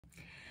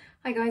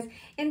Hi guys,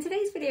 in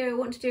today's video I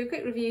want to do a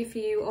quick review for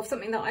you of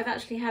something that I've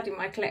actually had in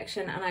my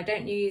collection and I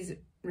don't use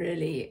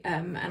really,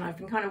 and I've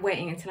been kind of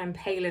waiting until I'm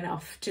pale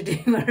enough to do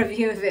a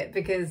review of it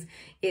because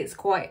it's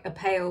quite a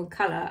pale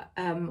colour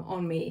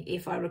on me,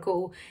 if I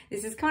recall.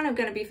 This is kind of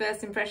going to be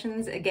first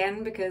impressions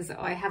again because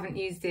I haven't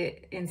used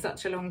it in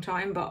such a long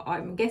time, but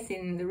I'm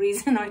guessing the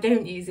reason I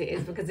don't use it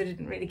is because I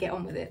didn't really get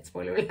on with it,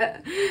 spoiler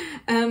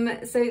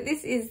alert. So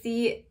this is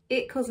the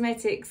IT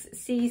Cosmetics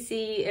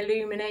CC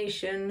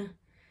Illumination.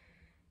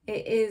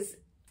 It is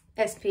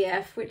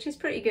SPF, which is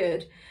pretty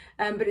good,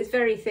 but it's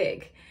very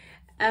thick.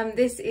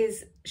 This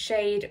is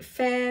shade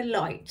Fair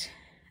Light.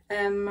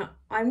 I'm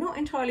not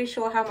entirely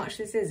sure how much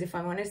this is, if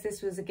I'm honest.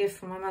 This was a gift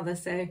from my mother,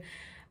 so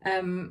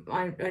I'm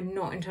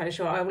not entirely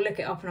sure. I will look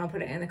it up and I'll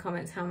put it in the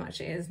comments how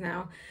much it is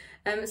now.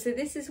 So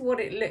this is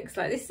what it looks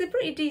like. This is a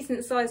pretty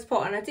decent sized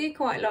pot, and I do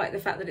quite like the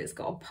fact that it's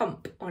got a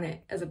pump on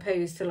it as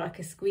opposed to like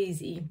a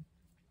squeezy.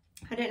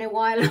 I don't know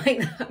why I like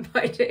that,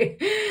 but I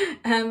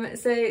do.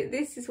 So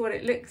this is what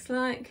it looks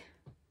like.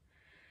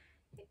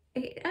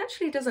 It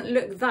actually doesn't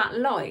look that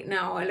light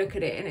now I look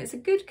at it, and it's a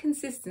good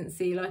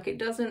consistency. Like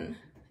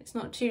it's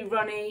not too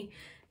runny,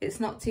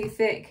 it's not too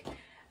thick.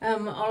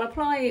 I'll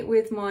apply it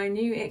with my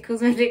new IT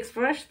Cosmetics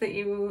brush that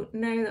you will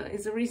know that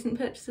is a recent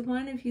purchase of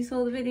mine if you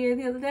saw the video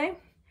the other day.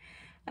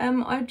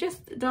 I've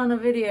just done a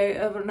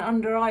video of an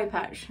under eye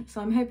patch,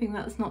 so I'm hoping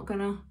that's not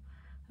gonna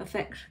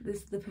affect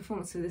the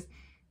performance of this.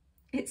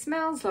 It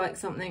smells like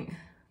something.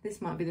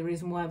 This might be the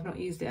reason why I've not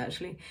used it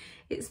actually.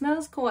 It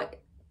smells quite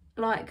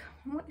like,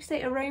 what do you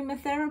say,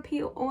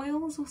 aromatherapy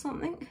oils or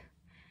something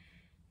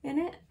in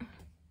it.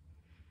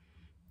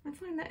 I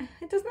find that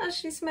it doesn't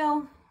actually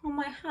smell on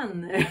my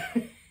hand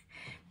though.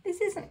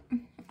 This isn't,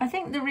 I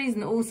think the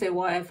reason also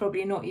why I've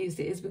probably not used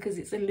it is because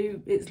it's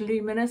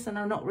luminous, and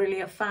I'm not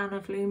really a fan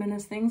of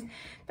luminous things.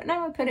 But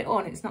now I put it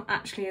on, it's not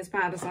actually as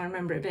bad as I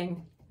remember it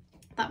being.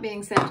 That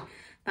being said,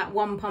 that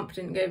one pump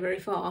didn't go very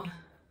far.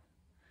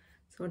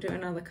 So I'll do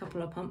another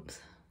couple of pumps.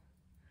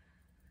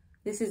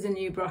 This is a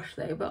new brush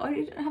though, but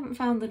I haven't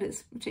found that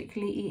it's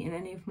particularly eaten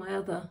any of my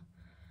other,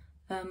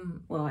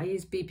 well, I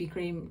use BB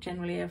cream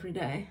generally every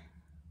day.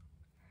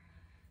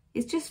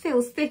 It just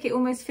feels thick. It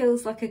almost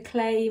feels like a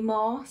clay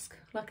mask,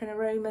 like an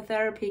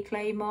aromatherapy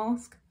clay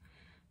mask,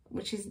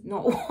 which is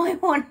not what I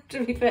want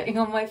to be putting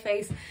on my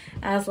face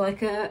as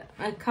like a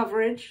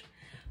coverage.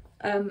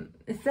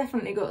 It's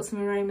definitely got some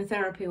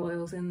aromatherapy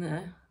oils in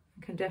there.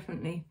 I can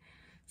definitely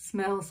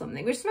smell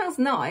something, which smells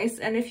nice,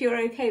 and if you're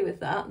okay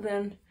with that,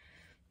 then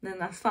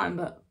that's fine.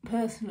 But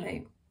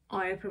personally,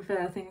 I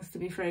prefer things to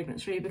be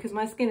fragrance free because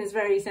my skin is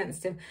very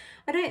sensitive.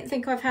 I don't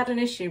think I've had an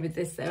issue with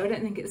this though. I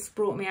don't think it's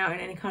brought me out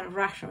in any kind of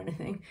rash or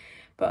anything,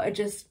 but I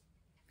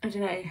don't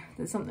know,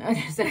 there's something, I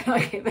just don't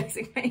like it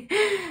basically.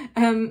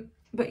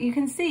 But you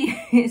can see,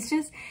 it's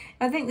just,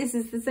 I think this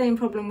is the same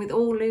problem with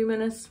all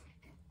luminous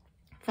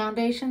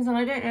foundations, and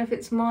I don't know if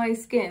it's my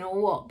skin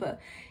or what,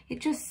 but it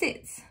just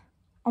sits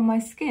on my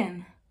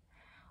skin.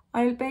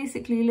 I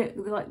basically look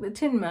like the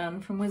Tin Man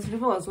from Wizard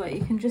of Oz, where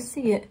you can just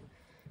see it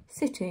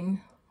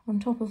sitting on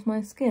top of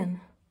my skin.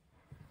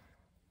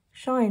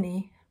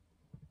 Shiny.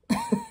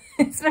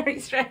 It's very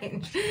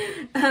strange.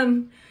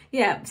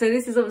 Yeah, so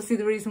this is obviously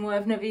the reason why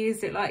I've never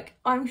used it. Like,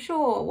 I'm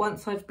sure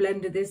once I've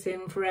blended this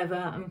in forever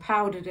and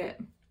powdered it,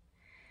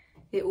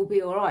 it will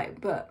be all right.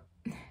 But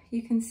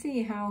you can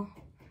see how,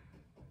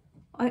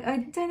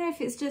 I don't know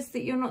if it's just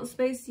that you're not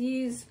supposed to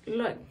use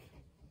like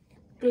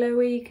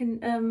glowy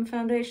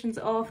foundations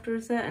after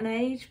a certain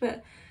age,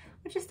 but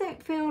I just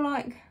don't feel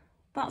like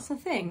that's a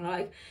thing.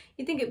 Like,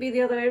 you'd think it'd be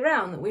the other way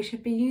around, that we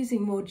should be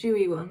using more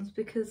dewy ones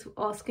because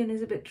our skin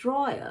is a bit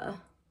drier.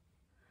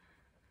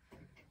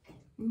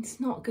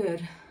 It's not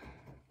good.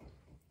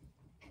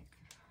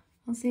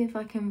 I'll see if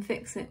I can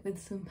fix it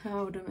with some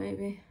powder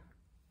maybe,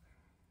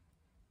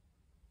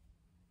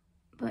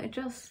 but it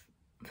just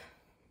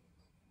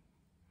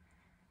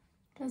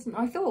doesn't.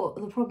 I thought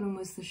the problem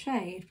was the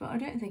shade, but I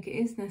don't think it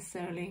is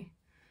necessarily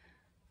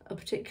a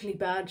particularly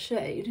bad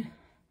shade.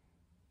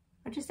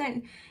 I just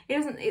don't,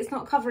 it's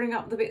not covering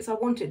up the bits I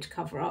wanted to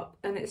cover up,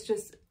 and it's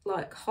just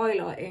like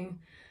highlighting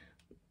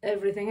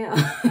everything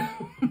else.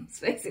 It's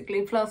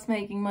basically, plus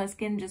making my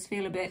skin just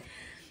feel a bit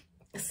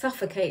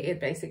suffocated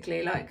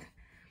basically. Like,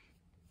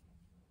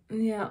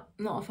 yeah,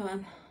 not a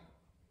fan.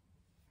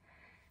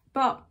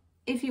 But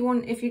if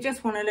you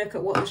just want to look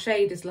at what the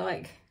shade is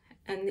like,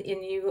 and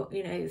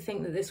you know,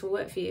 think that this will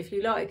work for you, if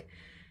you like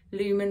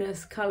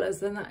luminous colours,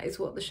 then that is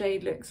what the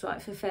shade looks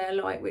like for Fair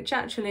Light, which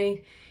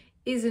actually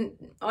isn't,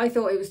 I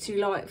thought it was too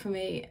light for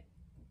me,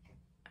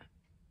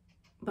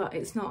 but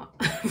it's not,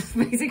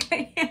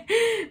 basically.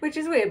 Which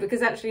is weird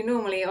because actually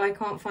normally I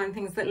can't find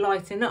things that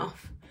light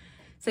enough.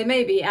 So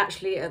maybe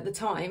actually at the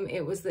time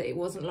it was that it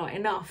wasn't light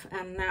enough,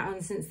 and now,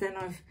 and since then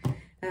I've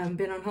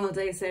been on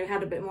holiday, so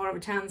had a bit more of a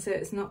tan, so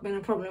it's not been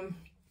a problem.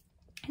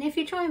 And if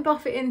you try and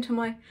buff it into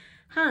my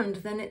hand,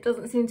 then it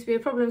doesn't seem to be a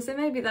problem. So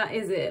maybe that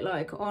is it,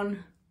 like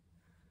on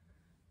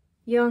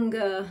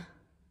younger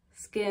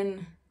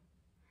skin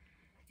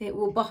it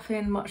will buff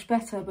in much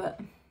better, but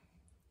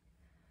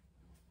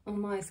on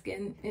my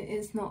skin. It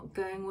is not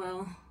going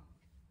well.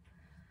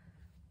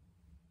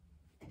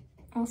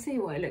 I'll see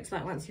what it looks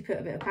like once you put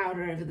a bit of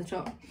powder over the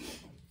top.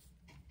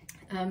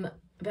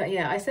 But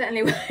yeah, I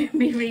certainly won't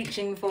be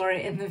reaching for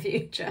it in the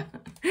future.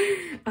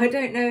 I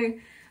don't know.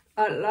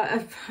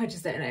 I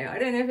just don't know. I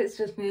don't know if it's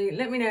just me.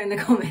 Let me know in the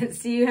comments.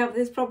 Do you have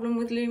this problem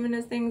with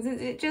luminous things? Is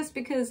it just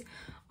because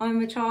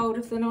I'm a child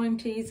of the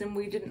 90s and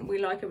we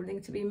like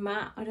everything to be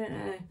matte? I don't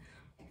know.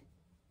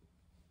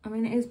 I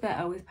mean, it is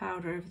better with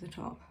powder over the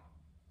top.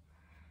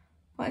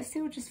 But I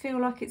still just feel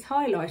like it's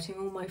highlighting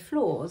all my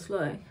flaws,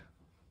 like.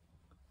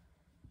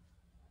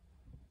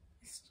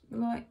 It's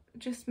like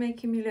just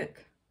making me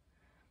look,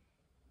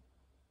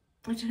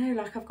 I don't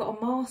know, like I've got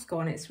a mask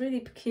on. It's really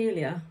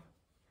peculiar.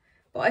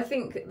 But I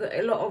think that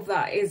a lot of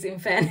that is, in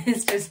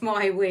fairness, just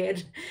my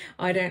weird,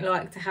 I don't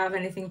like to have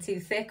anything too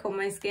thick on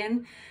my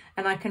skin.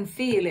 And I can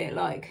feel it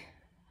like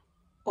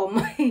on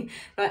my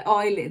like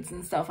eyelids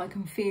and stuff. I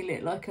can feel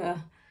it like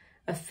a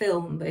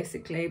film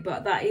basically,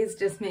 but that is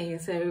just me.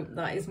 So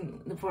that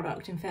isn't the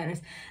product, in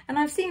fairness. And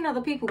I've seen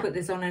other people put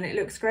this on and it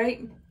looks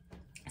great.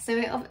 So,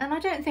 and I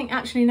don't think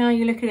actually now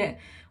you look at it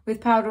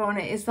with powder on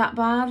it is that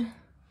bad.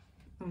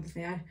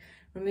 Obviously I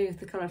removed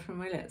the colour from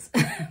my lips.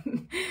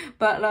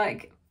 But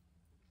like,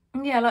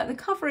 yeah, like the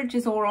coverage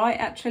is all right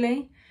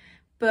actually,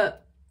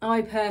 but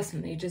I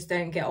personally just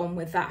don't get on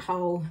with that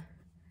whole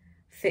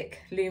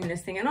thick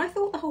luminous thing. And I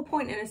thought the whole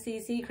point in a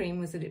CC cream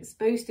was that it's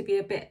supposed to be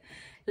a bit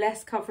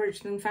less coverage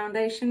than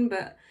foundation,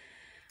 but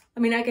I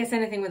mean, I guess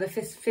anything with a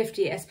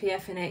 50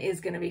 SPF in it is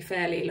going to be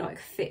fairly like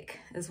thick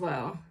as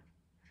well.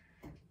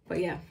 But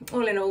yeah,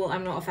 all in all,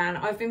 I'm not a fan.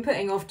 I've been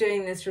putting off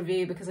doing this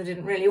review because I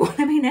didn't really want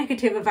to be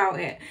negative about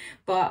it,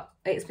 but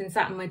it's been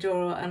sat in my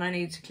drawer and I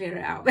need to clear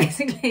it out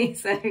basically.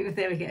 So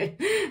there we go.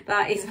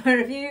 That is my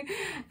review.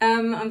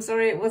 I'm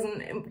sorry it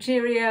wasn't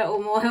cheerier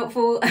or more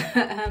helpful.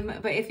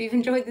 But if you've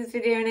enjoyed this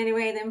video in any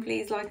way, then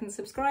please like and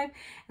subscribe.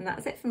 And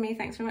that's it from me.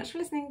 Thanks very much for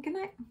listening. Good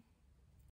night.